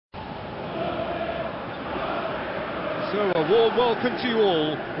So a warm welcome to you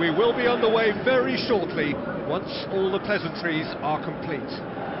all. We will be underway very shortly, once all the pleasantries are complete.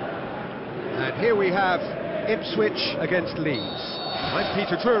 And here we have Ipswich against Leeds. I'm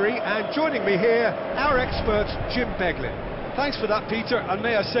Peter Drury, and joining me here, our expert, Jim Beglin. Thanks for that, Peter, and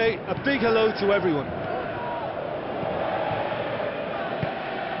may I say a big hello to everyone.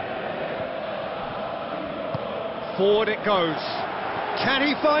 Forward it goes. Can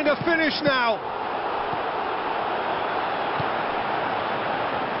he find a finish now?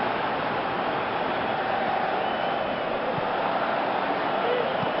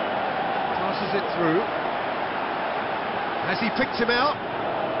 Passes it through. Has he picked him out?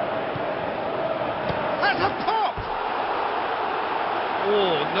 Has a pop!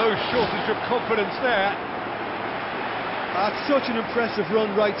 Oh, no shortage of confidence there. That's such an impressive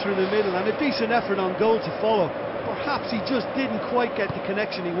run right through the middle, and a decent effort on goal to follow. Perhaps he just didn't quite get the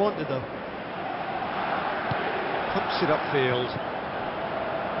connection he wanted, though. Pumps it upfield.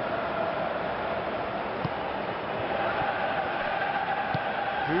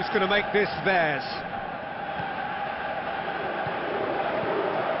 Who's going to make this theirs?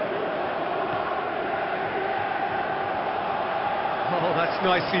 Oh, that's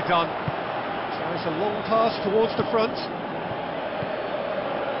nicely done. Tries a long pass towards the front.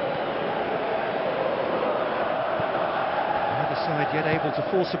 Neither side yet able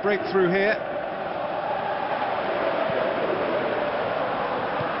to force a breakthrough here.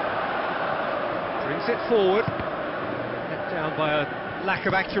 Brings it forward. Let down by a lack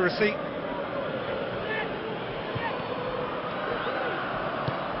of accuracy.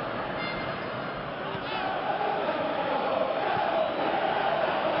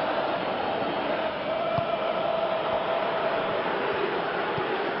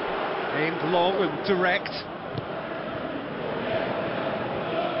 Aimed long and direct.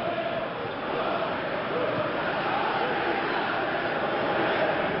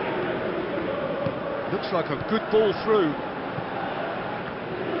 Looks like a good ball through.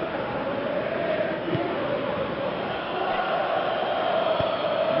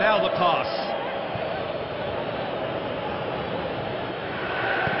 Now the pass.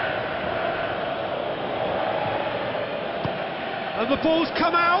 And the ball's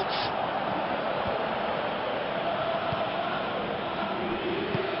come out.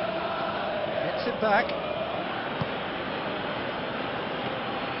 Gets it back.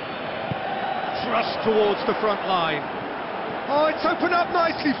 Thrust towards the front line. Oh, it's opened up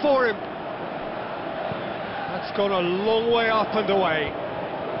nicely for him. That's gone a long way up and away.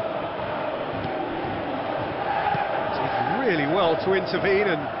 Did really well to intervene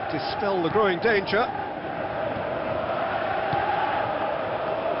and dispel the growing danger.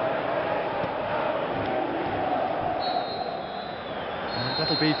 And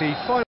that'll be the final.